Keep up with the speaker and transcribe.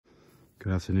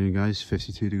Good afternoon guys,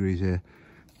 52 degrees here,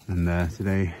 and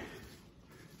today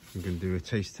I'm going to do a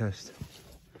taste test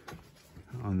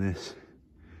on this.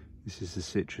 This is the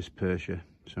citrus Pursha,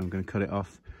 so I'm going to cut it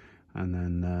off and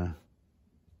then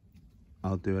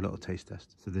I'll do a little taste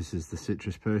test. So this is the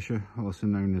citrus Pursha, also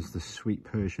known as the sweet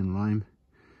Persian lime.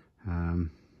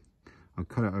 I'll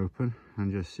cut it open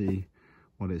and just see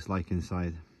what it's like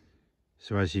inside.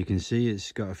 So as you can see,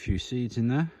 it's got a few seeds in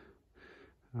there.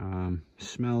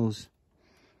 Smells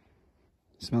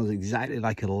exactly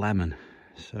like a lemon,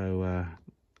 so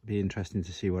be interesting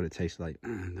to see what it tastes like.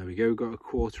 And there we go, got a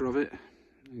quarter of it.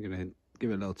 I'm gonna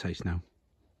give it a little taste now.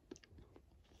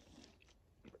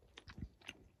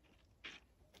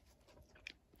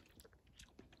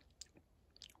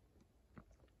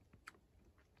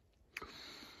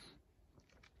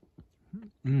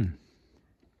 It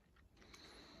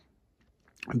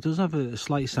does have a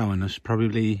slight sourness,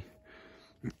 probably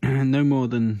no more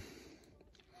than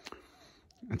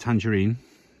a tangerine,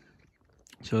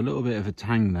 so a little bit of a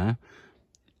tang there.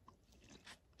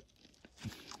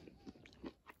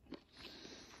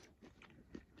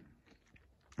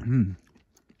 It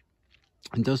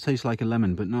does taste like a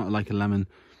lemon, but not like a lemon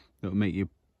that will make your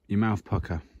mouth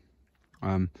pucker.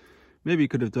 Maybe you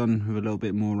could have done with a little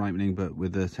bit more ripening, but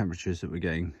with the temperatures that we're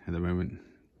getting at the moment,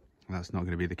 that's not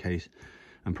going to be the case.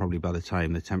 And probably by the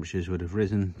time the temperatures would have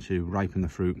risen to ripen the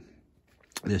fruit,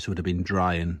 this would have been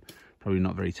dry and probably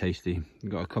not very tasty.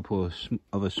 We've got a couple of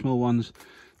other small ones.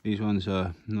 These ones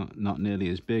are not nearly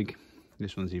as big.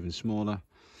 This one's even smaller.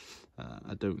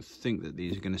 I don't think that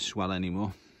these are going to swell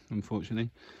anymore, unfortunately.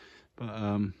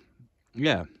 But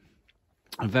yeah,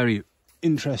 a very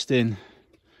interesting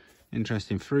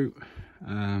fruit.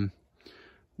 Well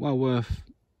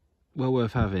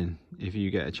worth having if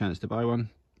you get a chance to buy one.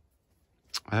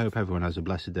 I hope everyone has a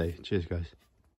blessed day. Cheers guys.